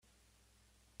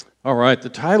All right, the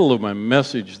title of my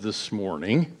message this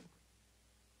morning,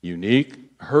 Unique,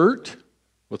 Hurt,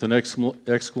 with an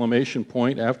exclamation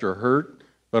point after hurt,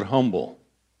 but humble.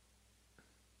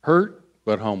 Hurt,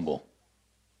 but humble.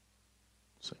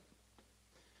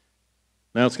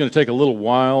 Now, it's going to take a little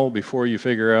while before you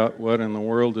figure out what in the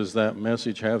world does that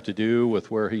message have to do with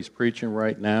where he's preaching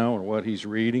right now or what he's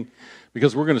reading,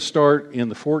 because we're going to start in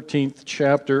the 14th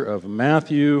chapter of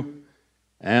Matthew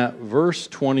at verse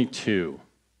 22.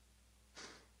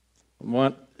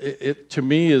 What it to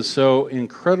me is so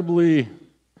incredibly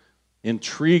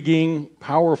intriguing,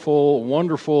 powerful,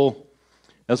 wonderful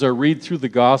as I read through the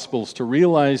Gospels to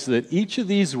realize that each of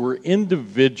these were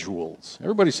individuals.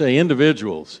 Everybody say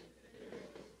individuals.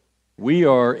 We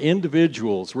are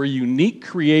individuals. We're unique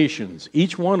creations,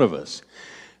 each one of us.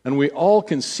 And we all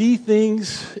can see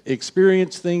things,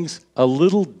 experience things a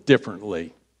little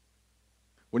differently.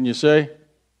 Wouldn't you say?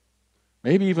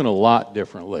 Maybe even a lot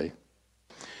differently.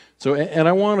 So, and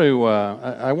I want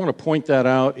to point that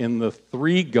out in the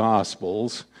three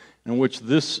Gospels in which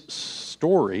this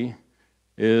story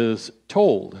is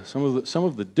told. Some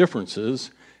of the differences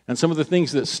and some of the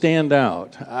things that stand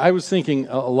out. I was thinking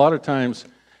a lot of times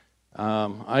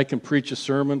I can preach a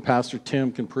sermon, Pastor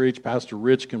Tim can preach, Pastor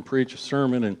Rich can preach a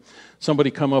sermon, and somebody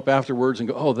come up afterwards and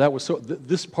go, "Oh, that was so."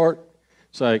 This part,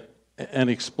 it's like, and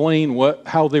explain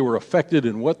how they were affected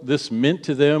and what this meant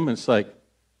to them. And it's like,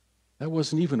 that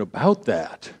wasn't even about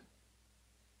that.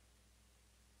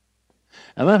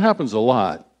 And that happens a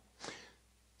lot.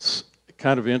 It's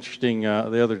kind of interesting.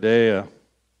 The other day,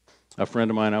 a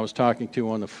friend of mine I was talking to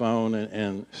on the phone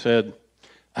and said,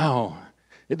 "Oh,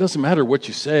 it doesn't matter what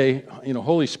you say. You know,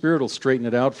 Holy Spirit will straighten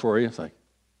it out for you." It's like,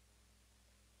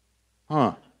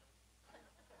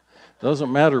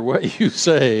 doesn't matter what you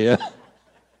say.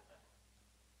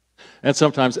 And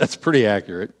sometimes that's pretty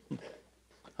accurate.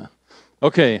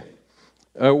 Okay.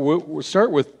 We'll start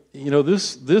with,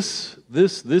 this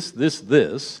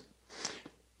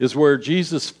is where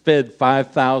Jesus fed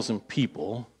 5,000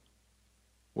 people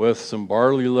with some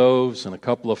barley loaves and a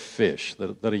couple of fish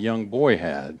that a young boy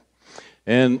had.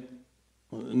 And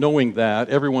knowing that,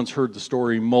 everyone's heard the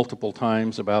story multiple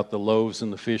times about the loaves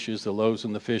and the fishes.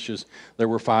 There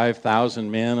were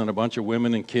 5,000 men and a bunch of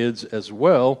women and kids as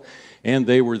well. And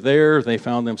they were there. They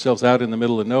found themselves out in the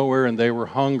middle of nowhere, and they were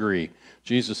hungry.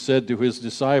 Jesus said to his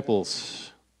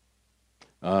disciples,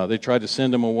 they tried to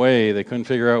send him away. They couldn't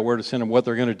figure out where to send him, what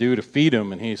they're going to do to feed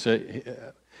him. And he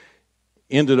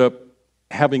ended up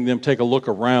having them take a look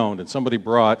around. And somebody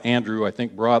Andrew, I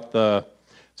think, brought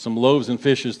some loaves and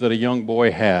fishes that a young boy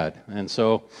had. And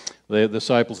so the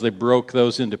disciples, they broke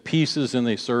those into pieces, and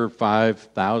they served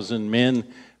 5,000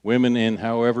 men, women, and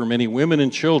however many women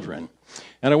and children.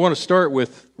 And I want to start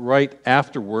with right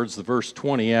afterwards, the verse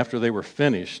 20, after they were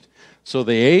finished. So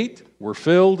they ate, were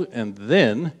filled, and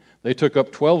then they took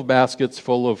up 12 baskets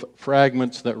full of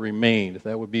fragments that remained.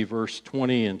 That would be verse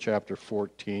 20 in chapter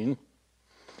 14.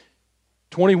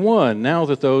 21, now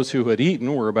that those who had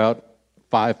eaten were about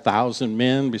 5,000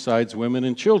 men, besides women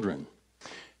and children.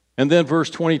 And then verse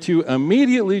 22,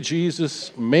 immediately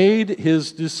Jesus made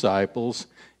his disciples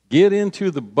get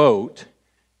into the boat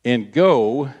and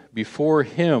go before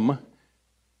him,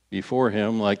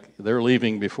 like they're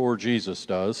leaving before Jesus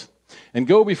does, and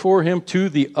go before him to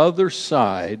the other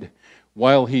side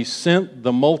while he sent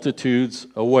the multitudes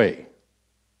away.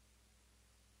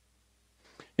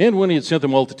 And when he had sent the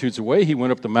multitudes away, he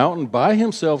went up the mountain by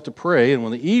himself to pray, and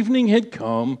when the evening had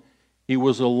come, he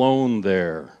was alone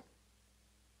there.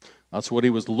 That's what he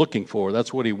was looking for.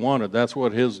 That's what he wanted. That's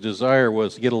what his desire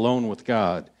was, to get alone with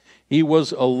God. He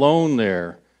was alone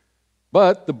there.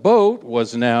 But the boat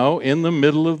was now in the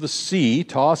middle of the sea,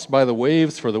 tossed by the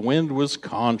waves, for the wind was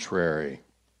contrary.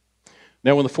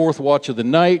 Now in the fourth watch of the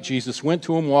night, Jesus went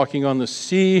to him walking on the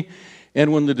sea,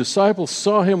 and when the disciples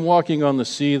saw him walking on the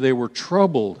sea, they were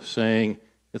troubled, saying,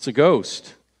 "It's a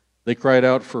ghost." They cried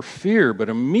out for fear, but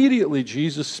immediately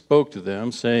Jesus spoke to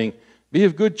them, saying, "Be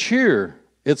of good cheer,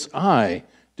 it's I.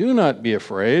 Do not be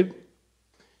afraid."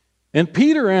 And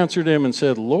Peter answered him and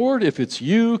said, "Lord, if it's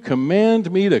you, command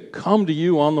me to come to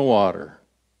you on the water."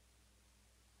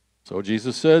 So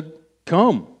Jesus said,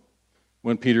 "Come."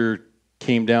 When Peter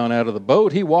came down out of the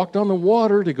boat, he walked on the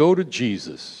water to go to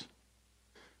Jesus.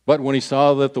 But when he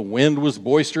saw that the wind was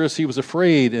boisterous, he was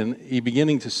afraid, and he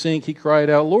beginning to sink, he cried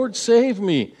out, "Lord, save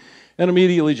me." And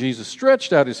immediately Jesus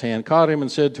stretched out his hand, caught him, and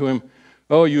said to him,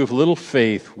 "Oh, you have little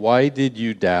faith, why did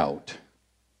you doubt?"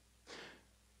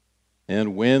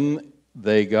 And when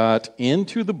they got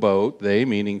into the boat, they,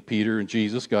 meaning Peter and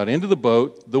Jesus, got into the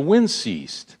boat, the wind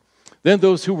ceased. Then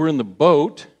those who were in the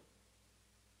boat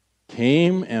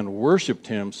came and worshiped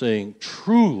him, saying,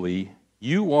 "Truly,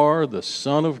 you are the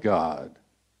Son of God."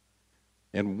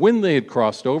 And when they had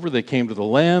crossed over, they came to the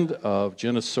land of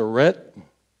Gennesaret.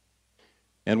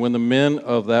 And when the men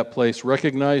of that place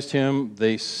recognized him,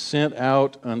 they sent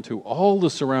out unto all the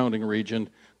surrounding region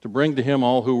to bring to him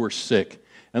all who were sick.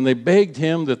 And they begged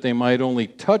him that they might only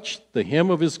touch the hem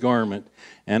of his garment,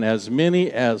 and as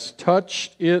many as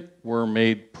touched it were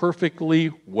made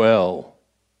perfectly well.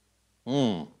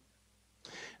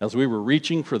 As we were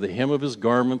reaching for the hem of his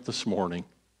garment this morning,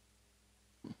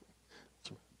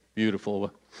 it's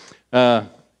beautiful. The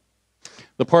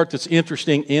part that's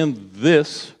interesting in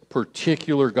this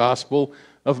particular gospel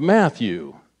of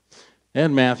Matthew.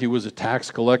 And Matthew was a tax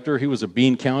collector. He was a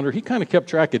bean counter. He kind of kept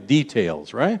track of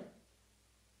details, right?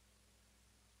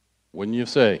 Wouldn't you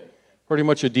say? Pretty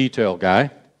much a detail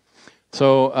guy.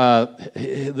 So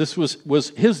this was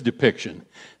his depiction.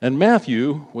 And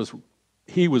Matthew was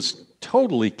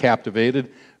totally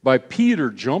captivated by Peter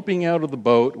jumping out of the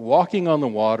boat, walking on the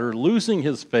water, losing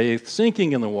his faith,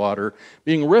 sinking in the water,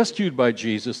 being rescued by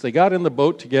Jesus. They got in the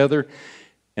boat together.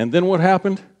 And then what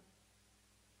happened?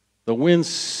 The wind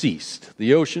ceased.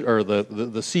 The ocean, or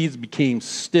the seas became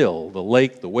still. The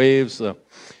lake, the waves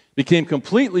became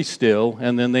completely still,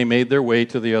 and then they made their way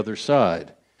to the other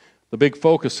side. The big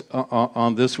focus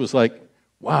on this was like,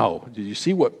 wow, did you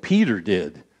see what Peter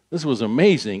did? This was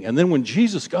amazing. And then when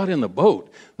Jesus got in the boat,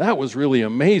 that was really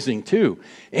amazing too.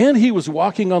 And he was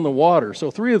walking on the water. So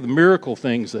 3 of the miracle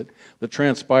things that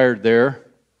transpired there,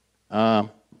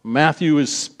 Matthew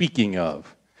is speaking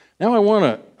of. Now I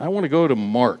want to go to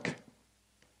Mark.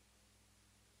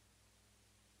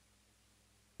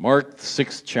 Mark, the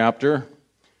 6th chapter.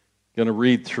 Going to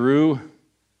read through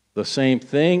the same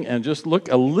thing and just look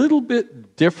a little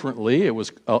bit differently. It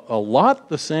was a lot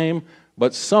the same,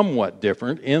 but somewhat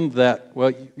different in that,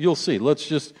 well, you'll see. Let's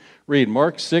just read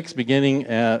Mark 6, beginning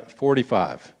at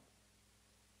 45.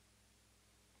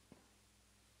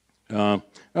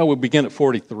 We'll begin at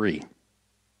 43.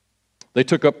 They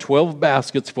took up 12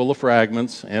 baskets full of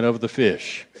fragments and of the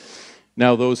fish.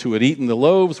 Now those who had eaten the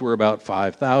loaves were about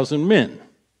 5,000 men.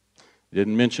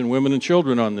 Didn't mention women and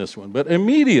children on this one. But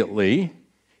immediately,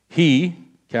 he,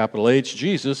 capital H,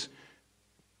 Jesus,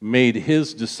 made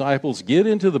his disciples get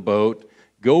into the boat,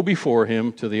 go before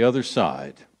him to the other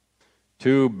side,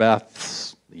 to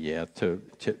Beth,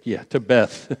 to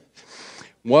Beth,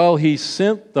 while he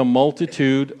sent the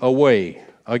multitude away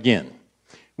again.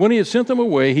 When he had sent them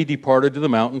away, he departed to the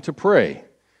mountain to pray.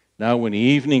 Now when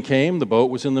evening came, the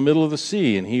boat was in the middle of the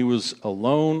sea, and he was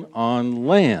alone on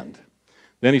land.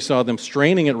 Then he saw them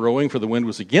straining at rowing, for the wind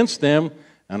was against them,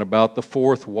 and about the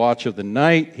 4th watch of the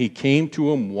night, he came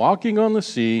to them walking on the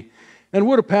sea, and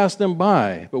would have passed them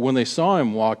by. But when they saw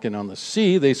him walking on the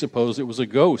sea, they supposed it was a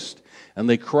ghost, and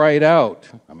they cried out.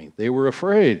 They were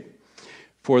afraid,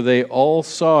 for they all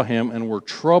saw him and were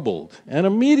troubled. And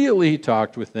immediately he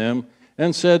talked with them,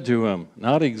 and said to him,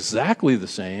 not exactly the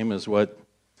same as what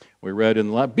we read in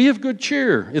the last, "Be of good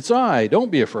cheer, it's I, don't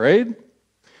be afraid."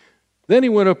 Then he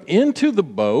went up into the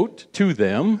boat to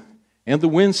them, and the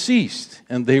wind ceased,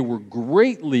 and they were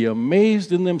greatly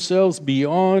amazed in themselves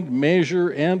beyond measure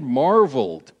and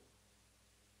marveled.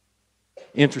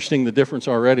 Interesting, the difference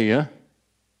already, huh?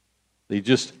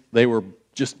 They were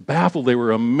just baffled, they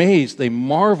were amazed, they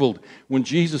marveled when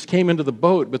Jesus came into the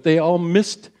boat, but they all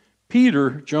missed Peter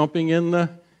jumping in the...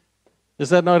 Is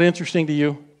that not interesting to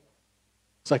you?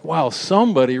 It's like, wow,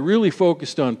 somebody really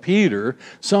focused on Peter.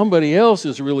 Somebody else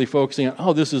is really focusing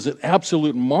on, this is an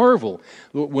absolute marvel.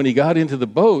 When he got into the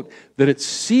boat, that it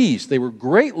ceased. They were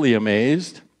greatly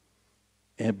amazed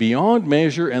and beyond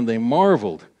measure, and they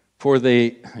marveled. For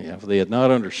they had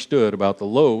not understood about the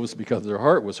loaves because their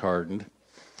heart was hardened.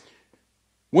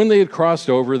 When they had crossed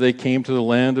over, they came to the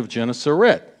land of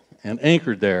Gennesaret and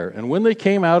anchored there. And when they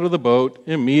came out of the boat,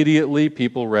 immediately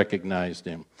people recognized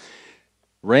him.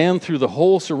 Ran through the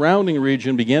whole surrounding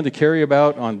region, began to carry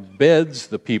out on beds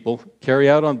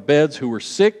who were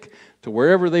sick to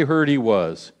wherever they heard he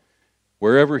was.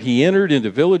 Wherever he entered,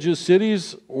 into villages,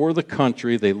 cities, or the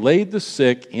country, they laid the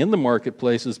sick in the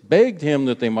marketplaces, begged him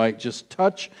that they might just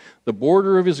touch the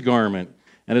border of his garment,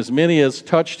 and as many as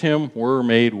touched him were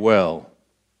made well.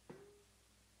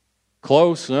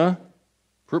 Close, huh?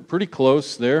 Pretty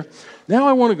close there. Now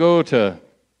I want to go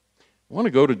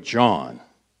to John,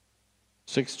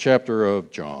 6th chapter of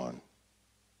John.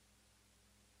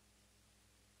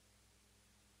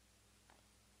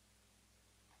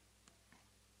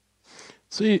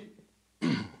 See,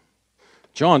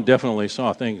 John definitely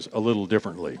saw things a little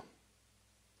differently.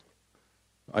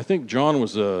 I think John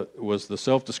was the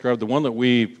self-described, the one that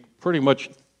we pretty much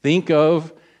think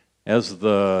of as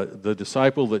the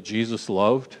disciple that Jesus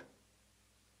loved?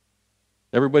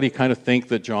 Everybody kind of think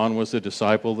that John was the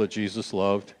disciple that Jesus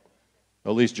loved.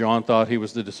 At least John thought he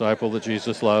was the disciple that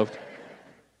Jesus loved.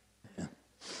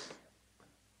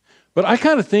 But I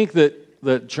kind of think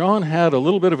that John had a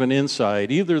little bit of an insight.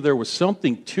 Either there was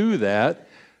something to that,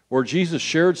 or Jesus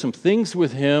shared some things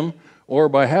with him, or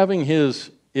by having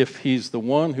if he's the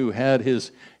one who had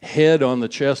his head on the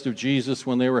chest of Jesus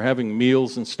when they were having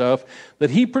meals and stuff, that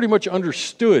he pretty much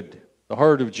understood the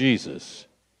heart of Jesus.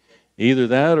 Either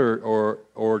that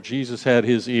or Jesus had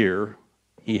his ear.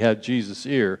 He had Jesus'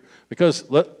 ear. Because,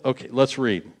 let's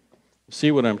read.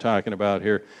 See what I'm talking about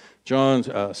here. John's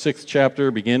 6th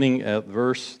chapter, beginning at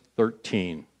verse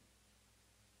 13.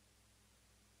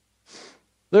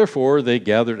 Therefore they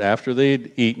gathered after they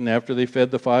had eaten, after they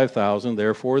fed the 5,000.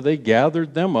 Therefore they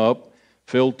gathered them up,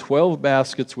 filled 12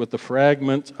 baskets with the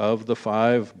fragment of the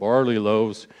 5 barley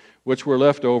loaves, which were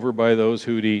left over by those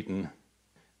who'd eaten.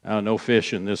 Now, no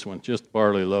fish in this one, just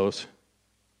barley loaves.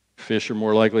 Fish are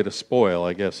more likely to spoil,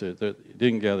 I guess. It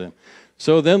didn't gather them.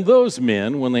 So then those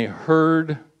men, when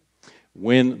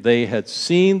they had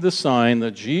seen the sign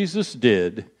that Jesus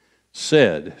did,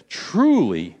 said,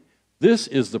 "Truly, this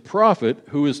is the prophet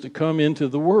who is to come into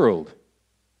the world."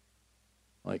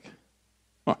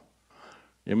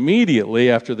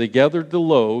 Immediately after they gathered the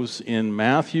loaves in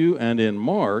Matthew and in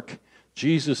Mark,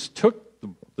 Jesus took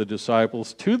the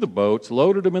disciples to the boats,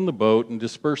 loaded them in the boat, and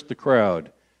dispersed the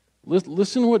crowd.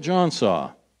 Listen to what John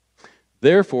saw.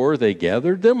 Therefore they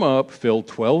gathered them up, filled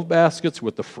 12 baskets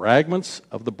with the fragments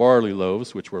of the barley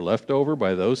loaves, which were left over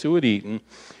by those who had eaten.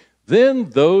 Then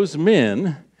those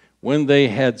men, when they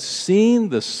had seen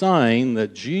the sign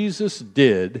that Jesus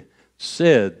did,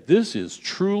 said, "This is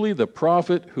truly the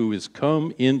prophet who is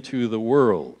come into the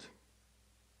world."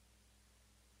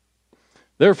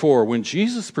 Therefore, when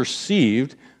Jesus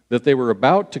perceived that they were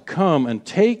about to come and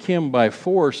take him by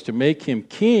force to make him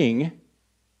king,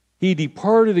 he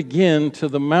departed again to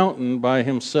the mountain by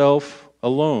himself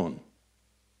alone.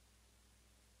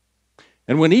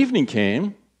 And when evening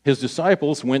came, his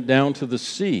disciples went down to the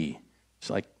sea. It's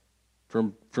like,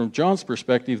 from John's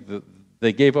perspective,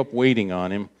 they gave up waiting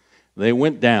on him. They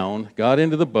went down, got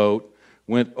into the boat,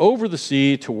 went over the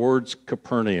sea towards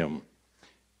Capernaum.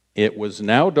 It was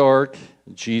now dark.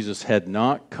 Jesus had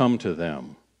not come to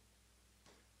them.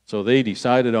 So they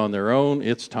decided on their own,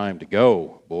 it's time to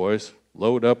go, boys.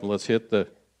 Load up and let's hit the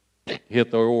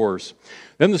oars.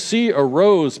 Then the sea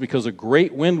arose because a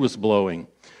great wind was blowing.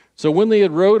 So when they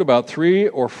had rowed about 3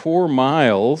 or 4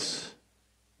 miles,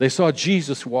 they saw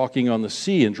Jesus walking on the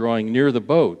sea and drawing near the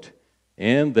boat,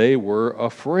 and they were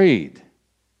afraid.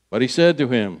 But he said to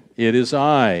him, "It is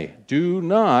I, do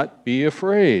not be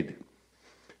afraid."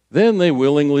 Then they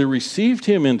willingly received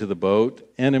him into the boat,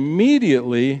 and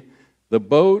immediately the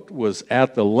boat was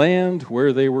at the land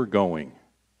where they were going.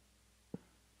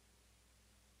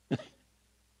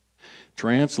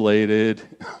 Translated.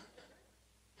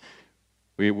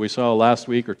 We saw last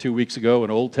week or 2 weeks ago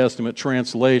an Old Testament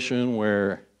translation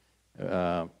where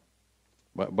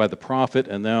by the prophet,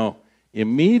 and now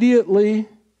immediately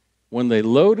when they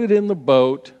loaded in the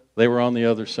boat, they were on the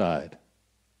other side.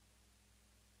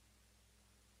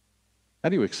 How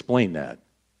do you explain that?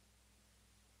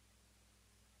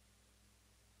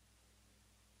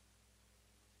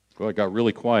 Well, it got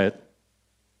really quiet.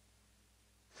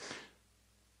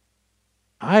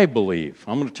 I believe,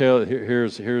 I'm going to tell you,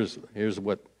 here's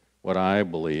what I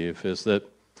believe, is that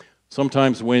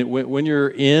sometimes when you're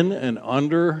in and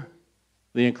under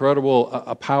the incredible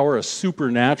power, a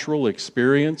supernatural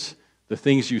experience, the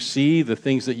things you see, the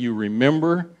things that you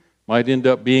remember might end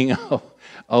up being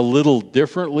a little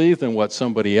differently than what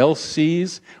somebody else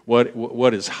sees,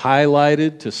 what is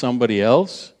highlighted to somebody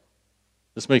else.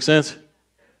 This make sense?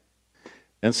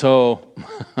 And so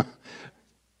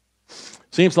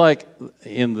seems like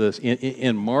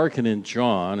in Mark and in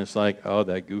John, it's like, oh,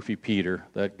 that goofy Peter,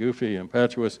 that goofy,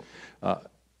 impetuous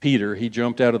Peter, he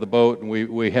jumped out of the boat and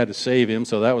we had to save him,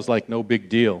 so that was like no big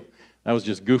deal. That was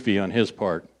just goofy on his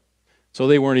part. So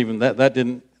they weren't even,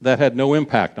 that had no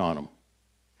impact on them.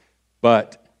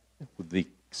 But the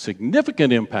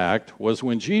significant impact was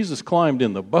when Jesus climbed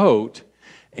in the boat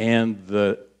and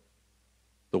the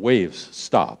waves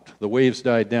stopped. The waves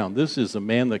died down. This is a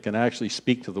man that can actually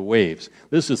speak to the waves.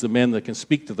 This is the man that can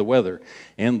speak to the weather.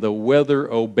 And the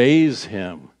weather obeys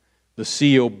him. The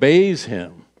sea obeys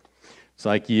him. It's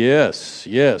like, yes,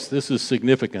 this is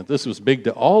significant. This was big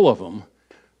to all of them.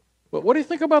 But what do you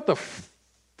think about the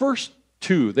first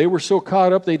two? They were so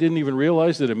caught up they didn't even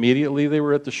realize that immediately they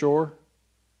were at the shore?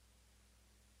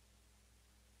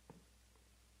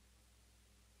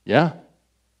 Yeah?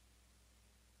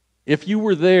 if you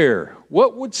were there,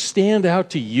 what would stand out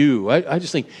to you? I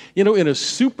just think, in a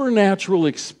supernatural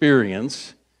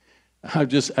experience, I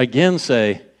just again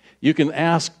say, you can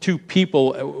ask two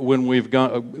people when we've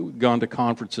gone to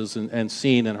conferences and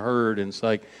seen and heard, and it's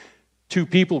like two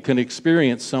people can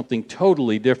experience something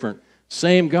totally different.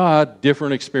 Same God,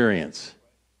 different experience.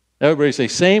 Everybody say,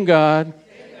 same God,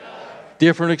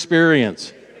 different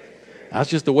experience. That's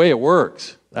just the way it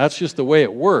works. That's just the way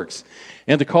it works.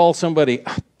 And to call somebody,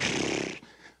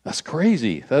 that's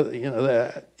crazy.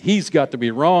 He's got to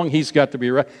be wrong. He's got to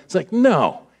be right. It's like,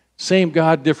 no. Same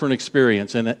God, different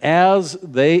experience. And as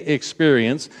they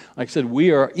experience, like I said, we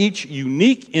are each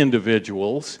unique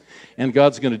individuals, and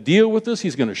God's going to deal with us.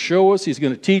 He's going to show us. He's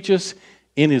going to teach us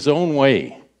in His own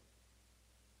way.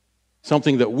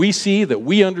 Something that we see, that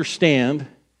we understand,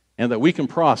 and that we can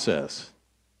process.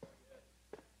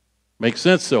 Makes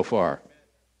sense so far?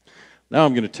 Now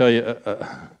I'm going to tell you,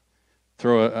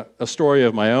 throw a story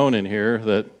of my own in here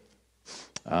that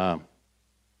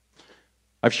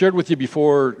I've shared with you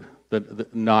before, the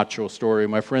Nacho story.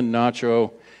 My friend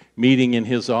Nacho, meeting in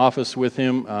his office with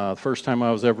him, first time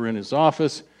I was ever in his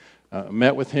office,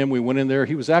 met with him. We went in there.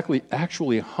 He was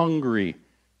actually hungry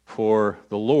for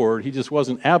the Lord. He just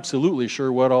wasn't absolutely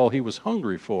sure what all he was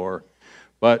hungry for.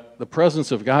 But the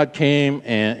presence of God came,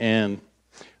 and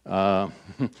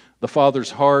the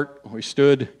Father's heart, we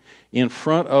stood in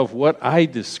front of what I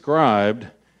described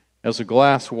as a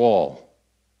glass wall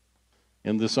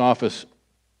in this office.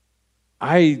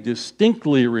 I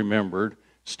distinctly remembered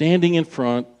standing in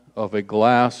front of a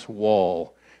glass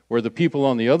wall where the people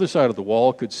on the other side of the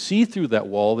wall could see through that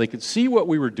wall. They could see what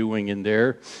we were doing in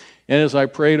there. And as I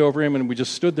prayed over him, and we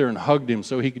just stood there and hugged him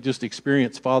so he could just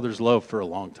experience Father's love for a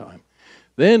long time.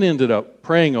 Then ended up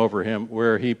praying over him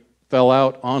where he fell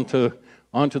out onto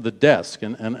the desk.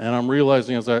 And I'm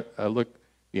realizing as I look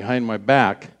behind my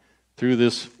back through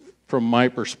this, from my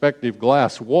perspective,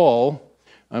 glass wall,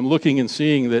 I'm looking and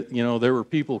seeing that, there were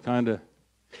people kind of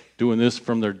doing this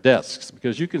from their desks,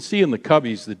 because you can see in the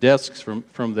cubbies the desks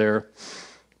from there.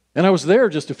 And I was there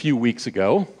just a few weeks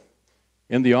ago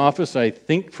in the office, I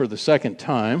think for the second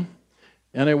time,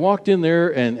 and I walked in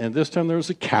there, and this time there was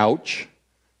a couch,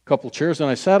 a couple chairs, and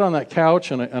I sat on that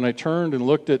couch, and I turned and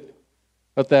looked at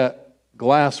that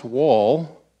glass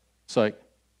wall. It's like,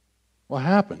 what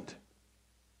happened?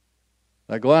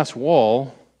 That glass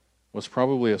wall was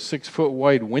probably a 6-foot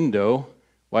wide window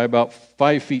by about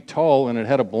 5 feet tall, and it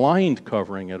had a blind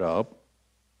covering it up.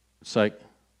 It's like,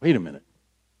 wait a minute.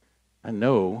 I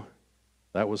know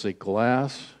that was a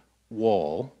glass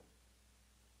wall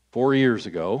 4 years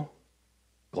ago,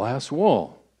 glass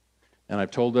wall. And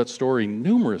I've told that story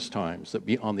numerous times, that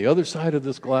be on the other side of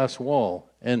this glass wall.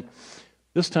 And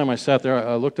this time I sat there,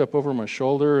 I looked up over my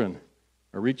shoulder, and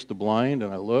I reached the blind,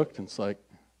 and I looked, and it's like,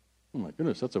 oh my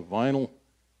goodness, that's a vinyl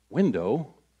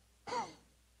window.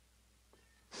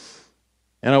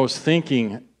 And I was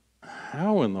thinking,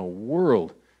 how in the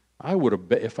world, I would have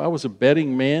bet, if I was a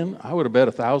betting man, I would have bet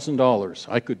 $1,000.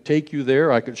 I could take you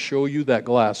there, I could show you that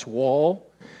glass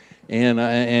wall,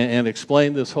 and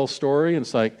explain this whole story. And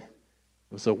it's like,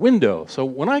 it was a window. So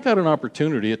when I got an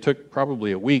opportunity, it took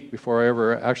probably a week before I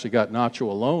ever actually got Nacho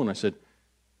alone. I said,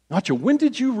 Nacho, when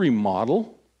did you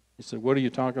remodel? He said, what are you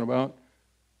talking about?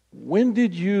 When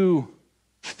did you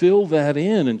fill that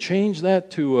in and change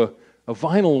that to a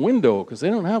vinyl window? Because they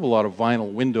don't have a lot of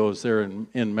vinyl windows there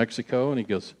in Mexico. And he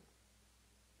goes,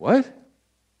 what?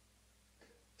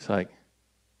 It's like,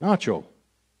 Nacho,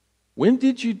 when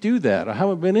did you do that? I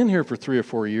haven't been in here for 3 or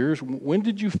 4 years. When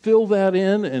did you fill that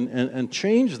in and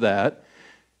change that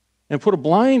and put a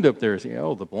blind up there? I said,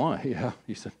 oh, the blind. Yeah.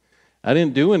 He said, I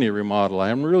didn't do any remodel.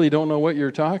 I really don't know what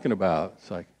you're talking about.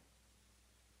 It's like,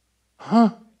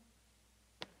 huh?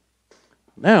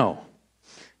 Now,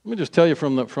 let me just tell you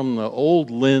from the old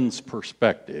lens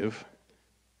perspective.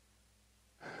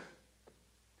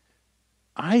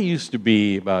 I used to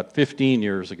be, about 15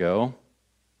 years ago,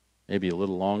 maybe a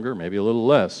little longer, maybe a little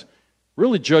less,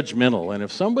 really judgmental. And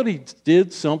if somebody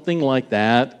did something like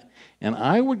that, and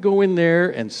I would go in there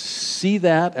and see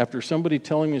that after somebody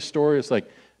telling me a story, it's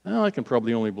like, oh, I can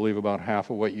probably only believe about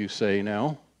half of what you say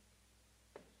now.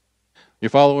 You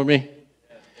following me?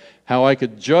 How I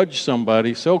could judge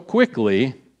somebody so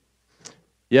quickly,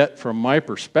 yet from my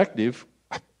perspective,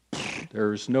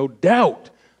 there's no doubt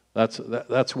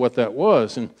that's what that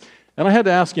was. And I had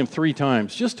to ask him 3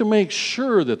 times just to make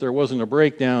sure that there wasn't a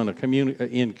breakdown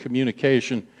in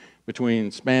communication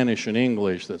between Spanish and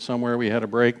English, that somewhere we had a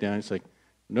breakdown. He's like,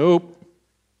 nope,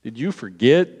 did you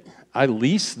forget? I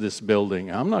leased this building.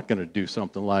 I'm not going to do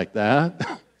something like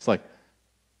that. It's like,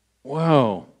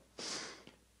 whoa.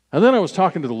 And then I was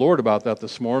talking to the Lord about that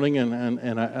this morning,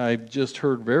 and I just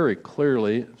heard very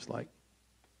clearly, it's like,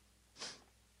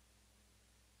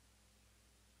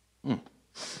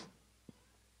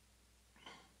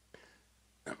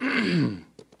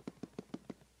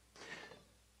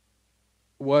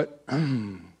 what?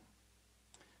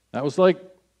 That was like,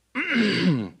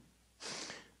 that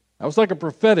was like a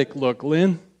prophetic look,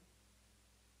 Lynn.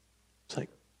 It's like,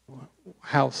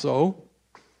 how so?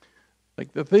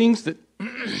 Like the things that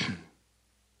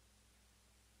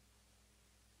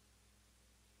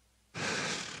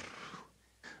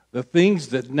the things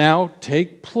that now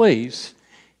take place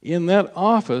in that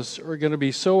office are going to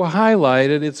be so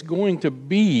highlighted, it's going to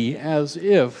be as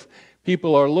if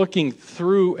people are looking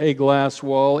through a glass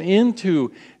wall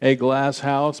into a glass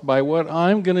house by what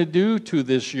I'm going to do to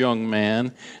this young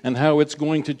man and how it's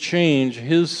going to change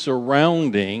his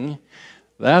surrounding.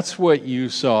 That's what you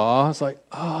saw. It's like,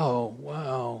 oh,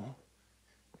 wow.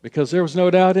 Because there was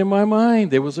no doubt in my mind.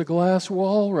 There was a glass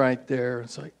wall right there.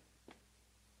 It's like,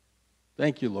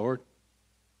 thank you, Lord.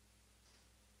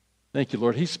 Thank you,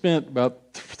 Lord. He spent about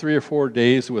 3 or 4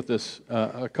 days with us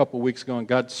a couple weeks ago, and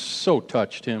God so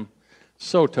touched him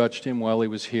while he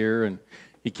was here. And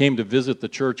he came to visit the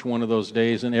church one of those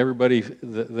days, and everybody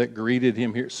that greeted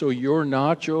him here, so you're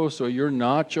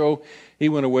Nacho. He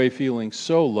went away feeling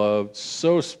so loved,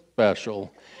 so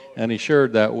special. And he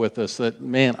shared that with us, that,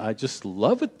 man, I just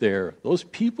love it there. Those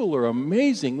people are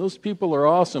amazing. Those people are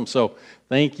awesome. So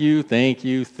thank you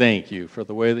for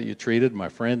the way that you treated my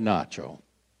friend Nacho.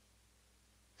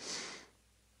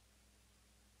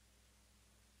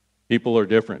 People are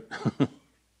different.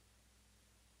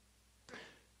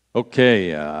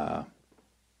 Okay, how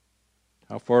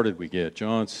far did we get?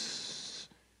 John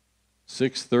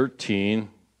 6:13.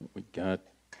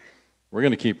 We're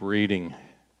going to keep reading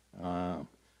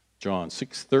John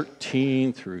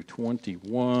 6:13 through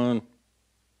 21.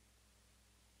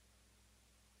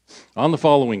 On the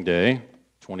following day,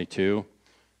 22,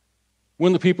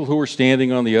 when the people who were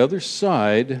standing on the other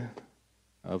side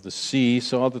of the sea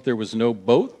saw that there was no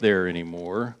boat there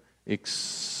anymore,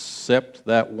 except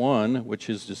that one which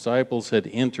his disciples had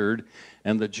entered,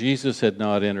 and that Jesus had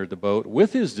not entered the boat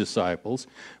with his disciples,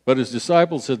 but his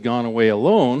disciples had gone away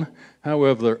alone.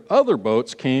 However, other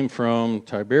boats came from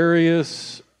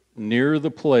Tiberias near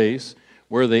the place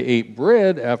where they ate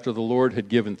bread after the Lord had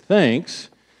given thanks.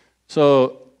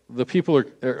 So the people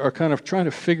are kind of trying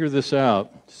to figure this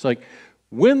out. It's like,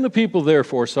 when the people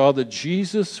therefore saw that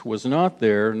Jesus was not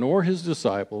there, nor his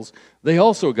disciples, they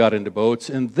also got into boats,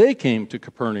 and they came to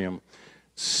Capernaum,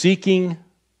 seeking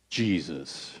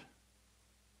Jesus.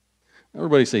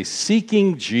 Everybody say,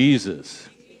 seeking Jesus.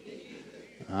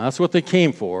 That's what they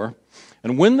came for.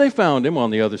 And when they found him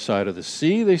on the other side of the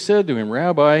sea, they said to him,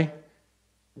 Rabbi,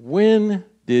 when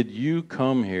did you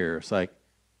come here? It's like,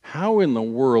 how in the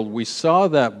world? We saw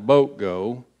that boat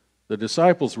go. The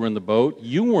disciples were in the boat.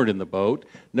 You weren't in the boat.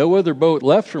 No other boat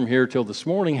left from here till this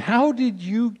morning. How did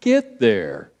you get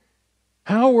there?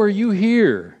 How are you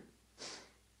here?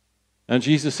 And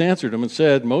Jesus answered him and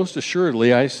said, most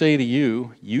assuredly, I say to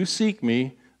you, you seek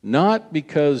me not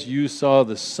because you saw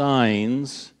the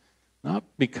signs, not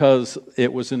because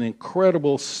it was an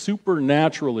incredible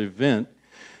supernatural event,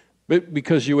 but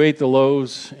because you ate the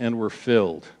loaves and were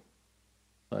filled.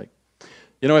 Like,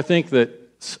 I think that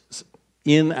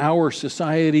in our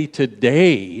society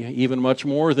today, even much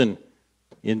more than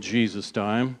in Jesus'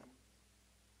 time,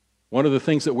 one of the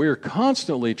things that we're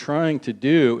constantly trying to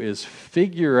do is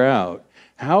figure out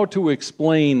how to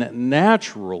explain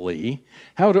naturally,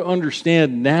 how to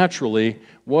understand naturally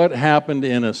what happened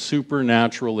in a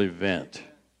supernatural event.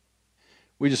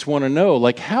 We just want to know,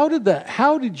 like, I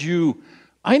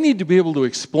need to be able to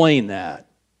explain that.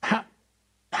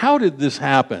 How did this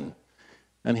happen?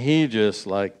 And he just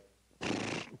like,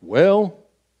 well,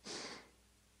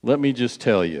 let me just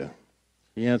tell you.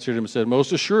 He answered him and said,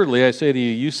 most assuredly, I say to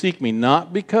you, you seek me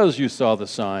not because you saw the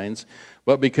signs,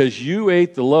 but because you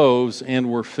ate the loaves and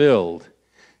were filled.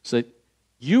 So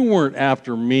you weren't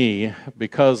after me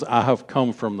because I have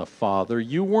come from the Father.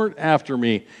 You weren't after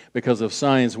me because of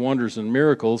signs, wonders, and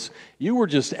miracles. You were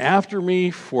just after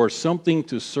me for something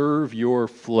to serve your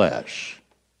flesh.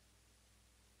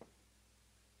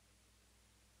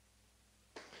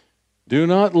 Do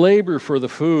not labor for the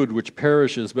food which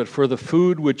perishes, but for the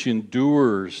food which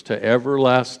endures to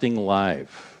everlasting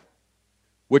life,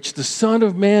 which the Son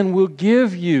of Man will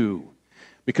give you,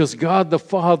 because God the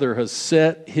Father has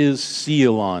set his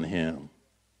seal on him.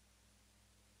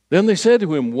 Then they said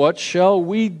to him, what shall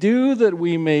we do that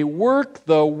we may work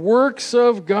the works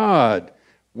of God?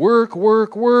 Work,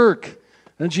 work, work.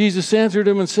 And Jesus answered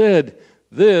him and said,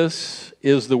 This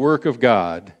is the work of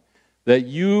God, that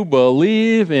you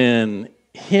believe in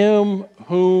him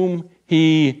whom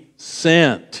he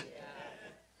sent.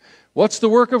 What's the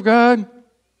work of God?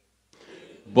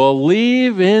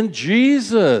 Believe in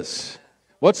Jesus.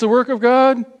 What's the work of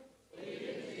God?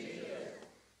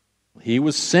 He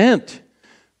was sent.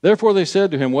 Therefore they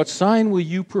said to him, what sign will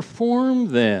you perform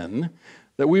then,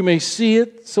 that we may see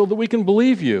it so that we can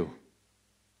believe you?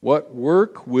 What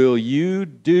work will you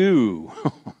do?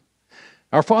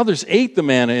 Our fathers ate the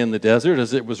manna in the desert,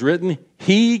 as it was written,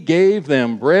 he gave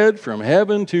them bread from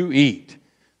heaven to eat.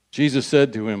 Jesus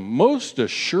said to him, most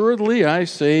assuredly I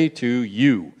say to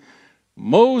you,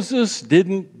 Moses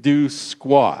didn't do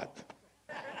squat.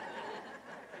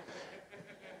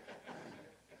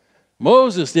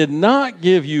 Moses did not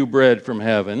give you bread from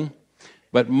heaven,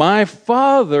 but my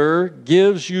Father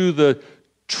gives you the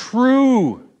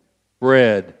true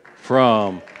bread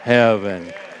from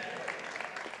heaven.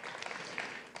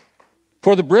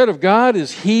 For the bread of God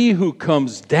is he who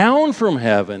comes down from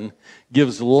heaven,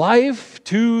 gives life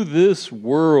to this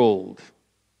world.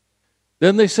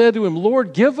 Then they said to him,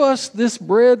 Lord, give us this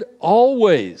bread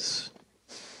always.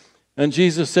 And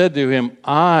Jesus said to him,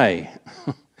 I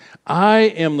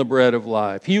am the bread of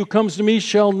life. He who comes to me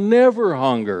shall never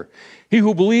hunger. He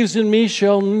who believes in me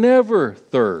shall never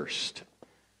thirst.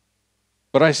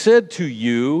 But I said to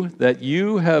you that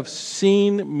you have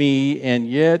seen me, and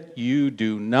yet you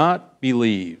do not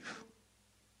believe.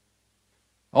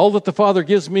 All that the Father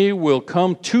gives me will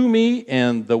come to me,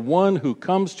 and the one who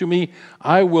comes to me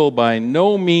I will by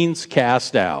no means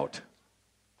cast out.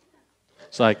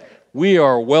 It's like, we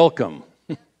are welcome.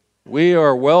 We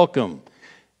are welcome.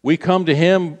 We come to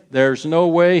him, there's no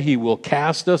way he will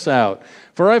cast us out.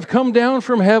 For I've come down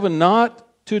from heaven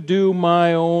not to do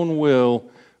my own will,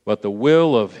 but the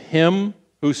will of him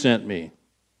who sent me.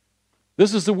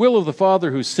 This is the will of the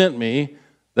Father who sent me,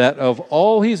 that of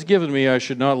all he's given me I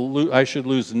should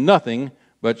lose nothing,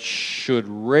 but should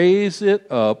raise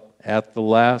it up at the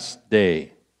last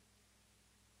day.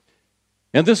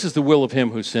 And this is the will of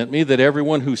him who sent me, that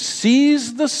everyone who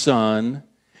sees the Son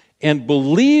and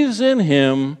believes in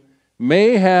him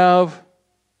may have,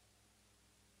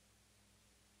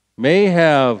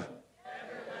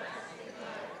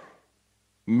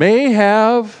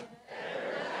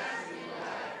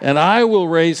 and I will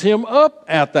raise him up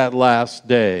at that last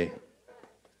day.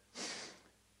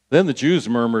 Then the Jews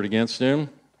murmured against him,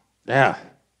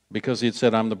 because he had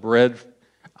said, I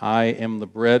am the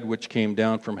bread which came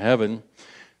down from heaven.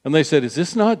 And they said, is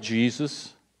this not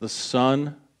Jesus, the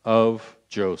son of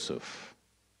Joseph?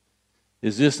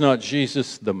 Is this not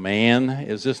Jesus the man?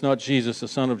 Is this not Jesus the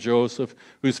son of Joseph,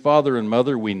 whose father and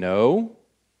mother we know?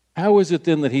 How is it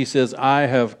then that he says, I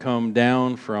have come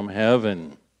down from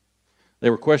heaven? They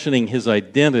were questioning his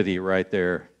identity right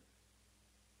there.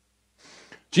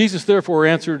 Jesus therefore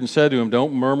answered and said to him,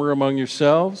 don't murmur among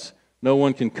yourselves. No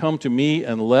one can come to me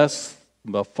unless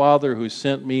the Father who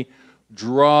sent me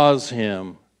draws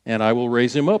him, and I will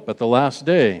raise him up at the last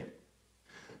day.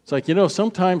 It's like,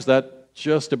 sometimes that's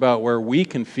just about where we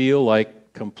can feel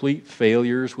like complete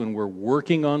failures when we're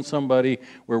working on somebody,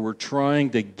 where we're trying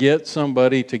to get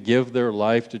somebody to give their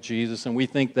life to Jesus, and we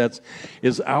think that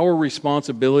is our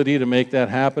responsibility to make that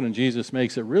happen, and Jesus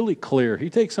makes it really clear. He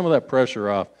takes some of that pressure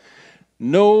off.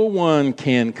 No one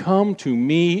can come to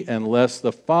me unless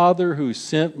the Father who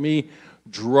sent me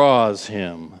draws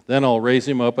him. Then I'll raise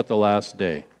him up at the last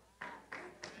day.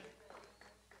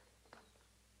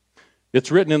 It's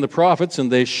written in the prophets,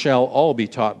 and they shall all be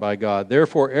taught by God.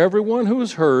 Therefore, everyone who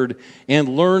has heard and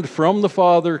learned from the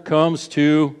Father comes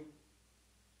to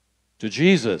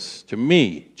Jesus, to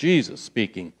me, Jesus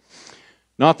speaking.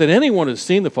 Not that anyone has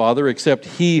seen the Father except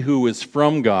he who is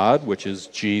from God, which is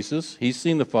Jesus. He's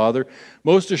seen the Father.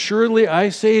 Most assuredly, I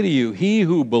say to you, he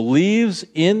who believes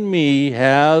in me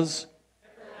has...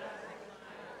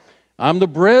 I'm the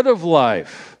bread of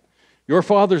life. Your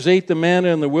fathers ate the manna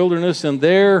in the wilderness, and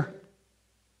they're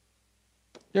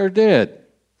dead.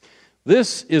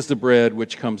 This is the bread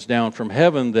which comes down from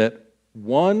heaven, that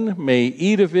one may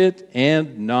eat of it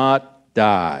and not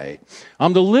die.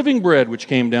 I'm the living bread which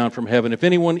came down from heaven. If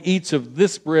anyone eats of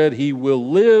this bread, he will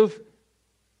live.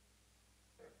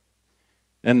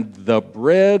 And the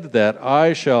bread that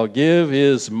I shall give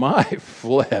is my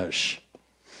flesh,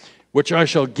 which I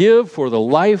shall give for the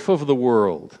life of the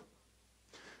world.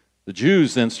 The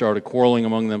Jews then started quarreling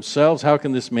among themselves. How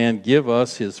can this man give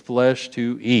us his flesh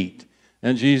to eat?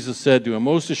 And Jesus said to him,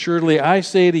 most assuredly, I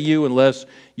say to you, unless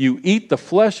you eat the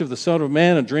flesh of the Son of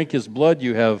Man and drink his blood,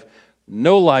 you have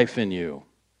no life in you.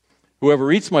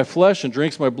 Whoever eats my flesh and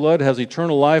drinks my blood has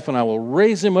eternal life, and I will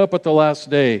raise him up at the last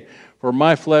day. For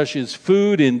my flesh is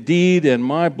food indeed, and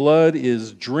my blood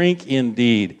is drink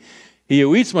indeed. He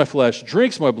who eats my flesh,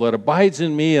 drinks my blood, abides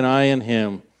in me, and I in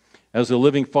him. As the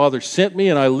living Father sent me,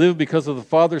 and I live because of the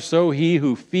Father, so he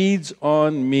who feeds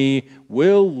on me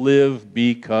will live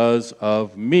because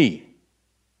of me.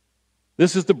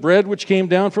 This is the bread which came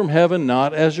down from heaven,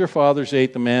 not as your fathers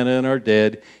ate the manna and are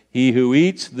dead. He who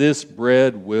eats this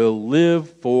bread will live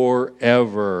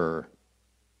forever.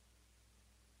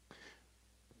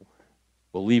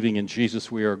 Believing in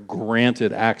Jesus, we are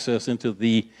granted access into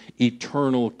the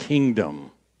eternal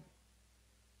kingdom.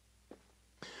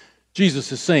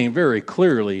 Jesus is saying very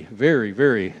clearly, very,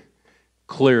 very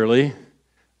clearly,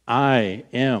 I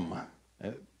am.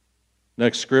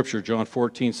 Next scripture, John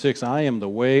 14:6, I am the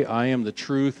way, I am the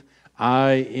truth,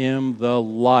 I am the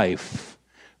life.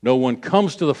 No one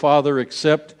comes to the Father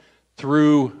except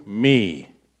through me.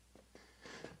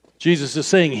 Jesus is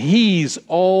saying He's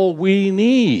all we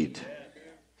need.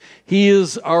 He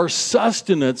is our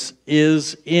sustenance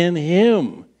is in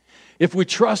Him. If we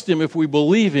trust Him, if we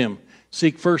believe Him,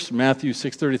 seek first, Matthew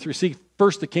 6:33, seek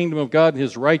first the kingdom of God and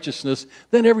His righteousness,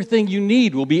 then everything you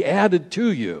need will be added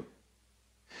to you.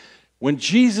 When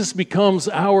Jesus becomes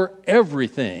our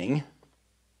everything,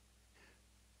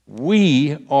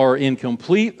 we are in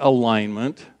complete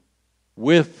alignment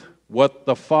with what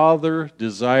the Father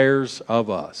desires of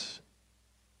us.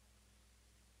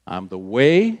 I'm the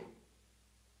way,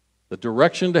 the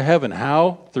direction to heaven.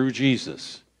 How? Through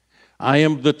Jesus. I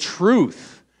am the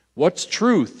truth. What's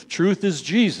truth? Truth is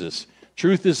Jesus.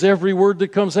 Truth is every word that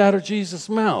comes out of Jesus'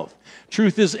 mouth.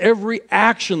 Truth is every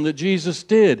action that Jesus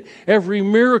did, every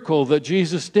miracle that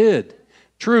Jesus did.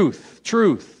 Truth,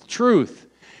 truth, truth.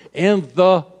 And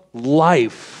the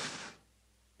life,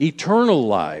 eternal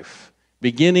life,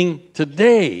 beginning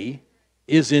today,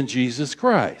 is in Jesus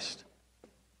Christ.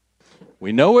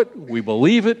 We know it, we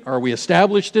believe it. Are we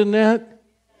established in that?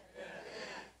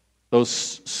 Those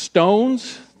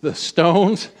stones,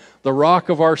 the rock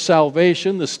of our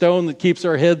salvation, the stone that keeps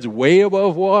our heads way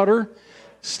above water,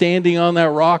 standing on that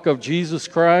rock of Jesus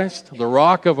Christ, the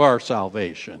rock of our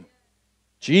salvation.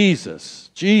 Jesus,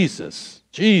 Jesus,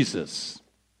 Jesus.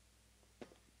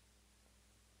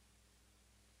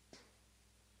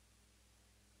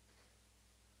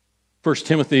 1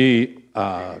 Timothy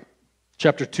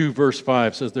chapter 2, verse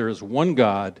 5 says, there is one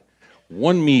God,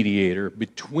 one mediator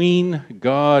between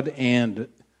God and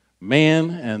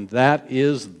man, and that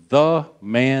is the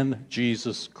man,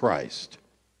 Jesus Christ.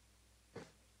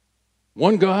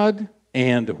 One God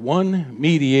and one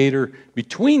mediator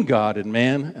between God and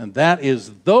man, and that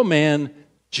is the man,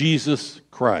 Jesus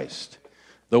Christ.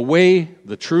 The way,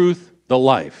 the truth, the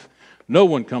life. No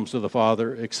one comes to the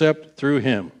Father except through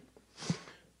Him.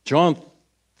 John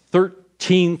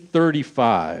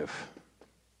 13:35.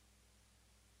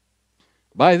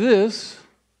 By this,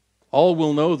 all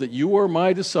will know that you are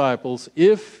my disciples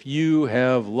if you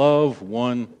have love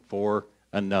one for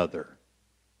another.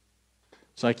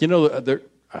 It's like,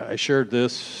 I shared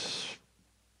this,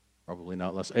 probably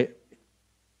not less.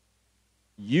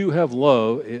 You have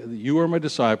love, you are my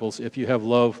disciples if you have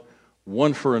love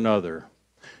one for another.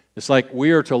 It's like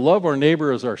we are to love our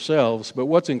neighbor as ourselves, but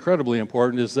what's incredibly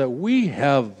important is that we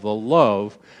have the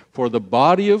love for the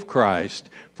body of Christ,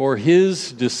 for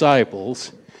His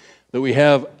disciples, that we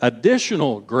have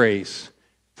additional grace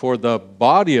for the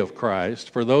body of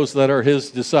Christ, for those that are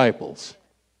His disciples.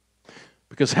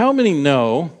 Because how many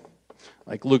know,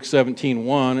 like Luke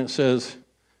 17:1, it says,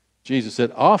 Jesus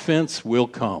said, offense will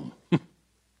come.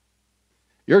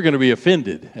 You're going to be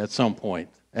offended at some point,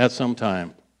 at some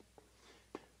time.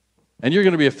 And you're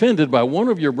going to be offended by one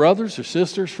of your brothers or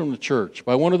sisters from the church,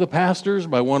 by one of the pastors,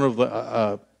 by one of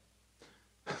the,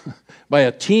 by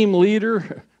a team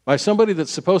leader, by somebody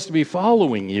that's supposed to be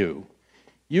following you.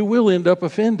 You will end up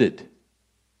offended.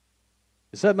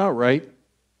 Is that not right?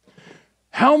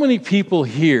 How many people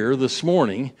here this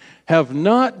morning have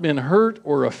not been hurt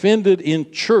or offended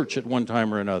in church at one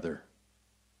time or another?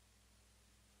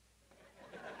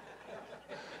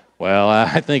 Well,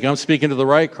 I think I'm speaking to the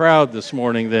right crowd this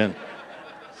morning then.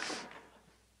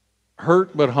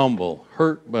 Hurt but humble,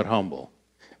 hurt but humble.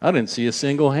 I didn't see a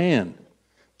single hand.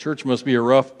 Church must be a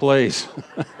rough place.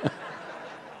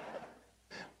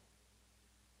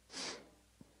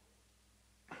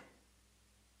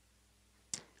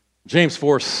 James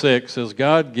 4:6 says,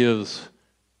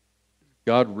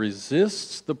 God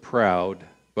resists the proud,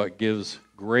 but gives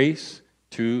grace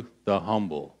to the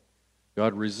humble.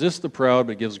 God resists the proud,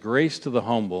 but gives grace to the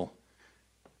humble.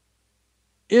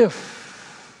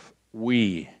 If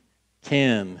we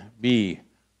can be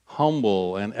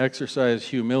humble and exercise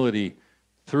humility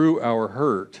through our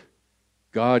hurt,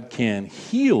 God can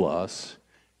heal us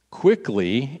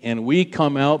quickly, and we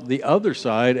come out the other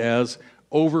side as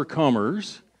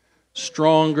overcomers,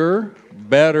 stronger,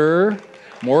 better,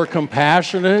 more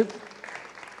compassionate.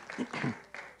 I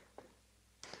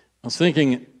was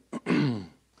thinking,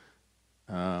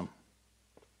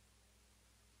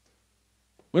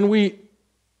 when we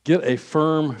get a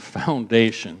firm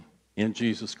foundation in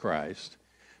Jesus Christ,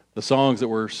 the songs that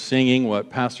we're singing, what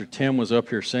Pastor Tim was up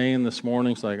here saying this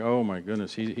morning, it's like, oh my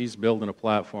goodness, he's building a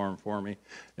platform for me.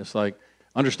 It's like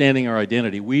understanding our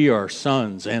identity. We are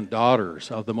sons and daughters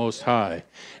of the Most High.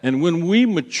 And when we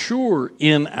mature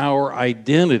in our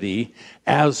identity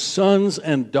as sons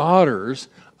and daughters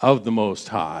of the Most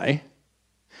High,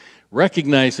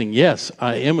 recognizing, yes,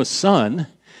 I am a son,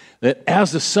 that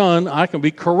as a son, I can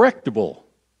be correctable.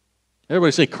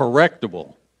 Everybody say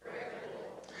correctable.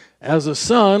 As a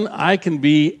son, I can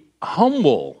be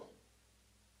humble.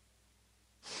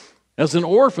 As an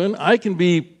orphan, I can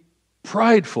be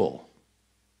prideful.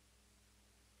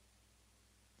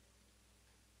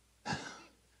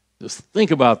 Just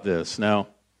think about this. Now,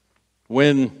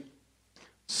 when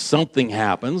something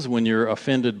happens, when you're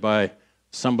offended by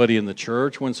somebody in the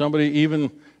church, when somebody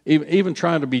even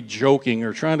trying to be joking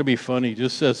or trying to be funny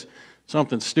just says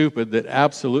something stupid that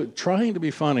absolutely, trying to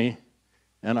be funny,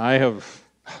 and I have...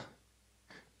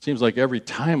 Seems like every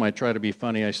time I try to be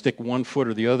funny, I stick one foot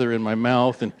or the other in my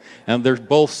mouth, and they're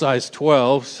both size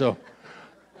 12, so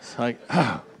it's like,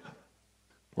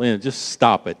 Lynn, just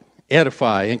stop it.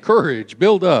 Edify, encourage,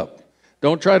 build up.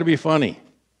 Don't try to be funny.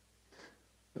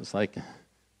 It's like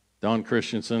Don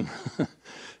Christensen,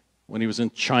 when he was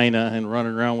in China and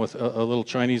running around with a little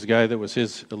Chinese guy that was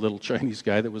his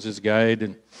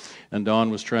guide, and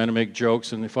Don was trying to make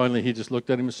jokes, and finally he just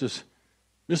looked at him and says,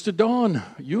 Mr. Don,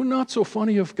 you're not so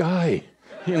funny of guy.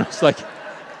 You know, it's like,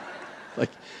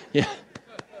 yeah.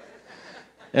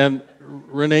 And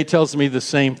Renee tells me the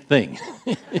same thing.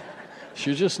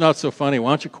 She's just not so funny.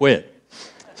 Why don't you quit?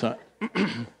 So,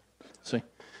 see,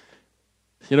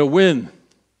 you know, when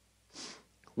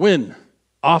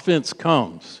offense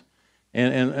comes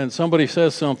and somebody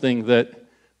says something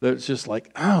that's just like,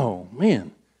 oh,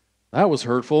 man, that was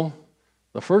hurtful.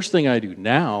 The first thing I do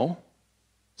now,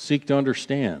 seek to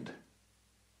understand,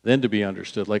 then to be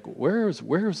understood. Like, where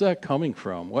is that coming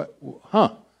from?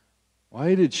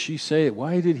 Why did she say it?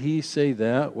 Why did he say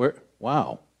that?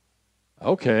 Wow.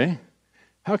 Okay.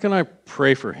 How can I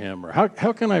pray for him? Or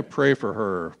how can I pray for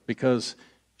her? Because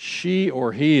she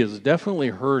or he is definitely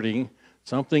hurting.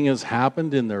 Something has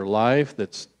happened in their life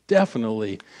that's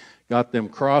definitely got them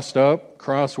crossed up,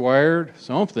 cross-wired,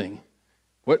 something.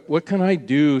 What can I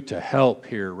do to help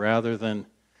here rather than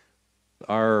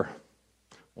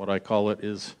what I call it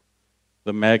is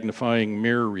the magnifying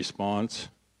mirror response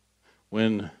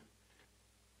when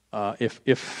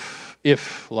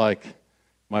if like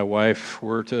my wife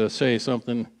were to say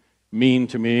something mean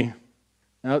to me.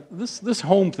 Now this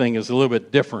home thing is a little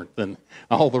bit different than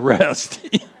all the rest.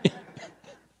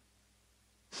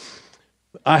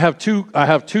 I have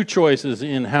two choices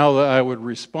in how I would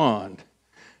respond,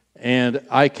 and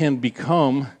I can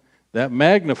become that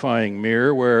magnifying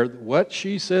mirror where what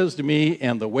she says to me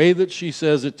and the way that she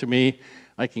says it to me,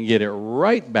 I can get it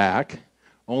right back,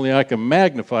 only I can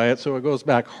magnify it so it goes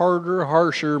back harder,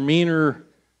 harsher, meaner,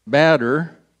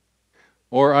 badder.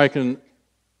 Or I can,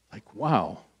 like,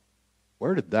 wow,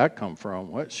 where did that come from?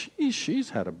 What? She's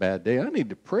had a bad day. I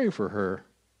need to pray for her.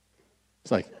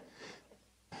 It's like,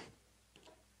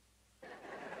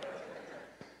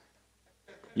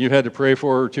 you had to pray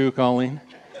for her too, Colleen?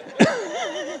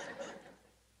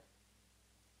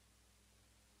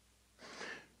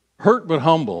 Hurt but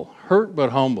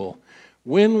humble.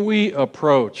 When we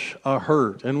approach a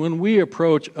hurt and when we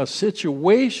approach a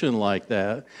situation like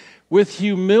that with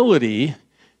humility,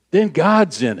 then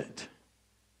God's in it.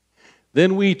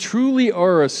 Then we truly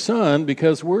are a son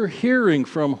because we're hearing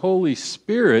from Holy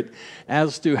Spirit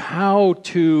as to how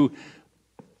to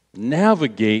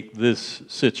navigate this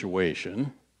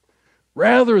situation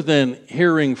rather than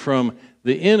hearing from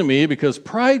the enemy, because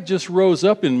pride just rose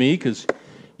up in me because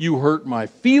you hurt my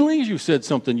feelings, you said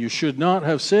something you should not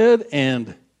have said,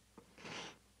 and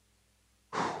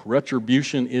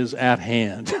retribution is at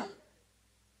hand.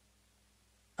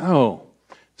 Oh,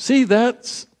 see,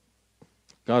 that's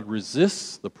God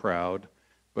resists the proud,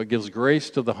 but gives grace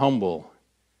to the humble.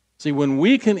 See, when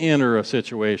we can enter a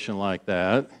situation like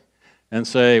that and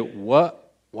say,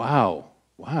 "What? Wow.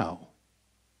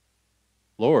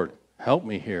 Lord, help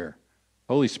me here.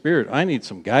 Holy Spirit, I need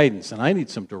some guidance and I need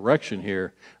some direction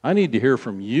here. I need to hear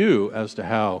from you as to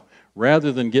how,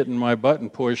 rather than getting my button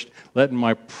pushed, letting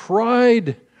my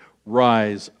pride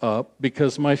rise up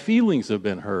because my feelings have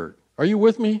been hurt. Are you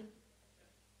with me?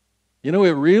 You know,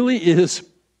 it really is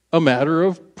a matter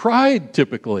of pride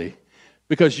typically.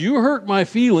 Because you hurt my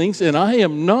feelings and I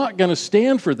am not going to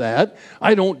stand for that.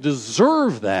 I don't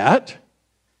deserve that.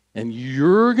 And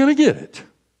you're going to get it.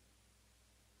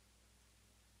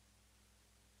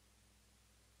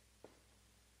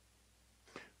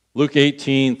 Luke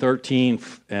 18, 13,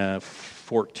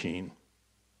 14.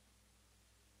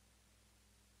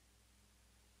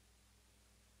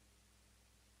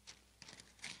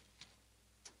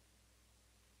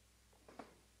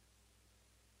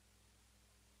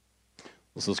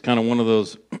 This is kind of one of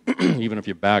those, even if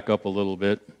you back up a little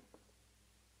bit.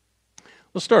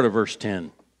 Let's start at verse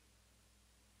 10.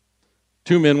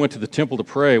 2 men went to the temple to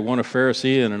pray, one a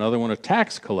Pharisee and another one a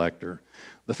tax collector.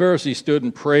 The Pharisee stood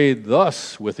and prayed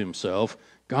thus with himself,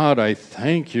 God, I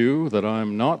thank you that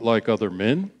I'm not like other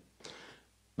men,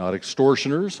 not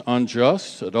extortioners,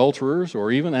 unjust, adulterers,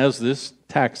 or even as this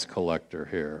tax collector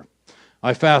here.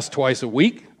 I fast twice a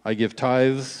week. I give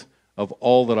tithes of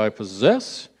all that I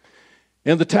possess.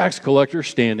 And the tax collector,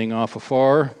 standing off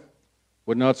afar,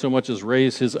 would not so much as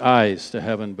raise his eyes to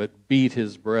heaven, but beat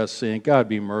his breast, saying, God,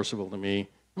 be merciful to me.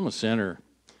 I'm a sinner.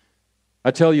 I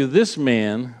tell you, this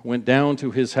man went down to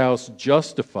his house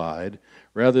justified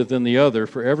rather than the other,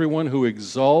 for everyone who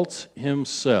exalts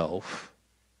himself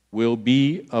will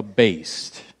be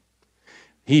abased.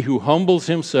 He who humbles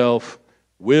himself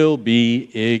will be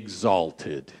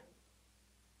exalted.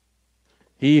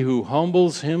 He who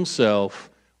humbles himself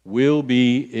will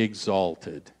be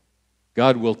exalted.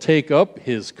 God will take up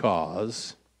his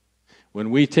cause. When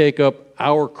we take up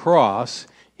our cross,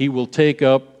 he will take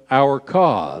up our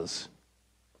cause.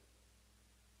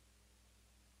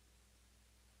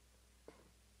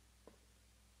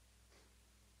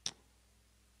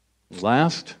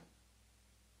 Last?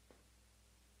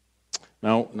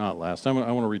 No, not last. I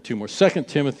want to read two more. 2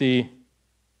 Timothy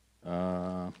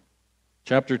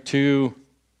chapter 2,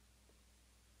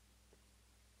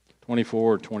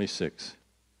 24 or 26.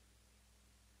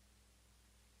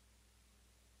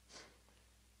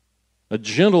 A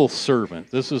gentle servant.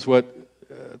 This is what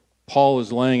Paul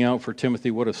is laying out for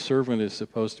Timothy, what a servant is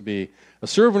supposed to be. A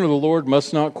servant of the Lord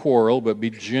must not quarrel, but be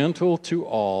gentle to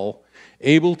all,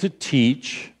 able to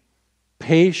teach,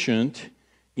 patient,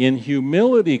 in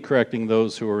humility correcting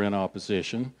those who are in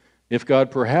opposition, if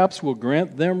God perhaps will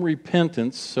grant them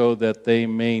repentance so that they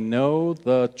may know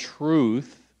the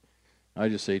truth. I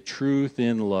just say truth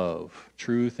in love.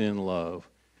 Truth in love.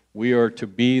 We are to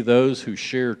be those who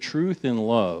share truth in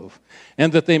love,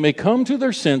 and that they may come to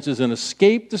their senses and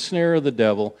escape the snare of the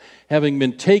devil, having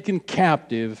been taken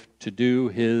captive to do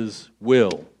his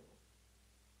will.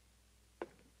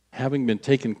 Having been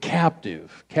taken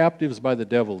captives by the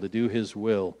devil to do his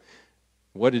will.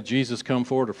 What did Jesus come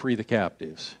for? To free the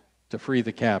captives. To free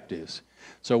the captives.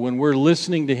 So when we're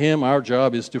listening to him, our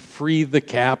job is to free the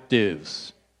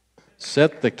captives.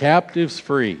 Set the captives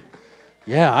free.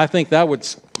 Yeah, I think that would...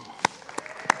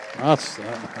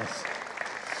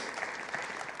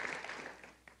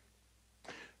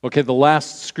 Okay, the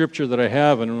last scripture that I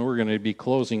have, and we're going to be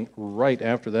closing right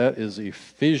after that, is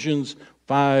Ephesians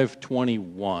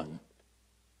 5:21.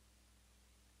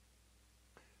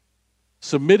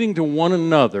 Submitting to one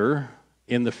another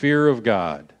in the fear of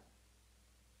God,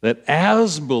 that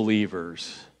as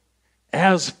believers,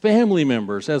 as family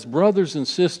members, as brothers and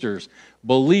sisters,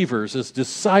 believers, as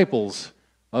disciples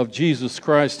of Jesus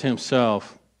Christ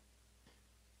himself,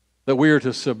 that we are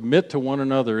to submit to one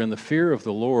another in the fear of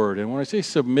the Lord. And when I say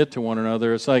submit to one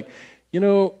another, it's like, you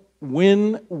know,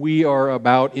 when we are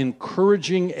about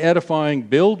encouraging, edifying,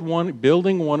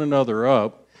 building one another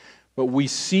up, but we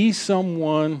see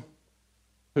someone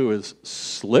who has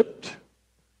slipped,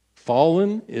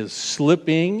 fallen, is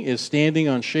slipping, is standing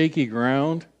on shaky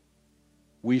ground,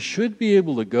 we should be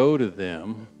able to go to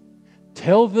them,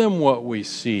 tell them what we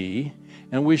see,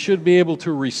 and we should be able to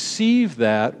receive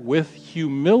that with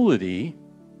humility.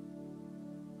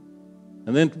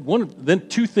 And then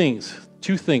two things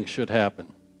should happen.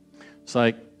 It's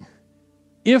like,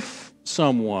 if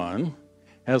someone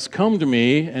has come to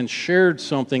me and shared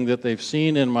something that they've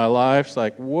seen in my life, it's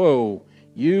like, whoa,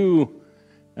 you,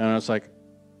 and it's like,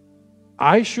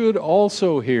 I should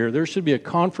also hear, there should be a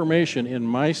confirmation in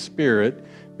my spirit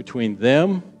between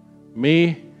them,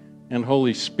 me, and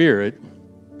Holy Spirit.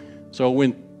 So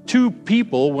when two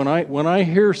people, when I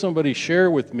hear somebody share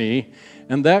with me,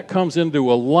 and that comes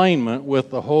into alignment with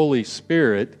the Holy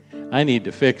Spirit, I need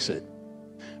to fix it.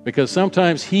 Because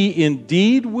sometimes he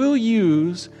indeed will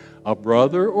use a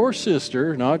brother or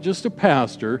sister, not just a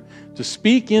pastor, to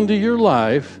speak into your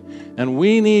life, and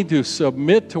we need to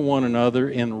submit to one another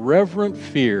in reverent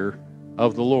fear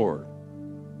of the Lord.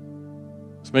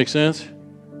 Does this make sense?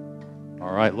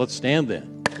 All right, let's stand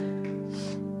then.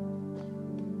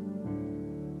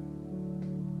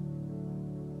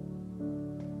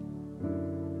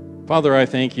 Father, I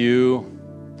thank you.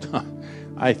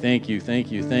 I thank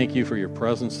you for your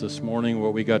presence this morning,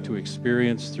 what we got to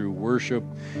experience through worship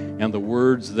and the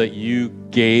words that you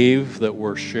gave that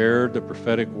were shared, the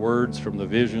prophetic words from the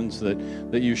visions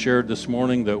that you shared this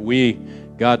morning that we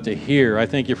got to hear. I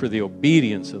thank you for the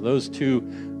obedience of those two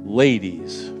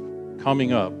ladies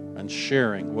coming up and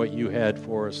sharing what you had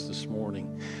for us this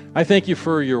morning. I thank you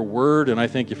for your word, and I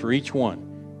thank you for each one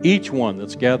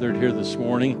that's gathered here this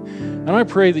morning. And I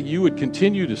pray that you would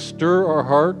continue to stir our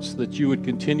hearts, that you would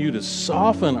continue to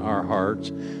soften our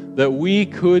hearts, that we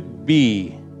could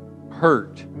be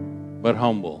hurt but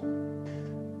humble.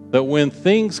 That when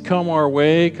things come our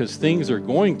way, because things are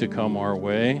going to come our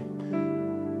way,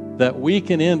 that we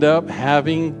can end up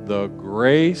having the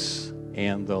grace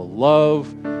and the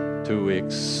love to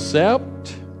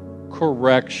accept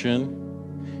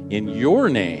correction in your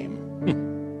name,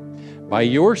 by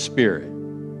your Spirit.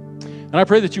 And I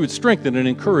pray that you would strengthen and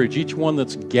encourage each one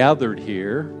that's gathered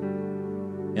here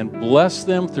and bless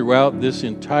them throughout this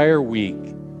entire week.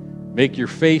 Make your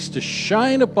face to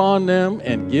shine upon them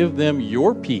and give them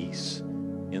your peace.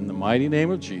 In the mighty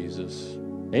name of Jesus,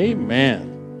 amen.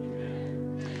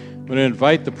 I'm going to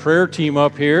invite the prayer team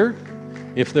up here.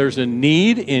 If there's a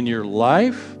need in your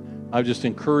life, I just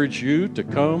encourage you to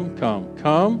come.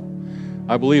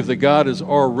 I believe that God has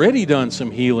already done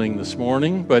some healing this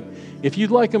morning, but if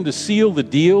you'd like Him to seal the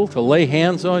deal, to lay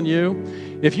hands on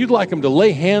you, if you'd like Him to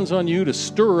lay hands on you to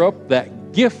stir up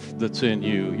that gift that's in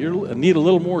you, you need a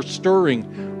little more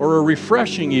stirring or a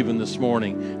refreshing even this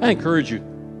morning, I encourage you,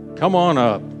 come on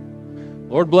up.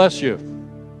 Lord bless you.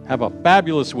 Have a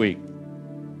fabulous week.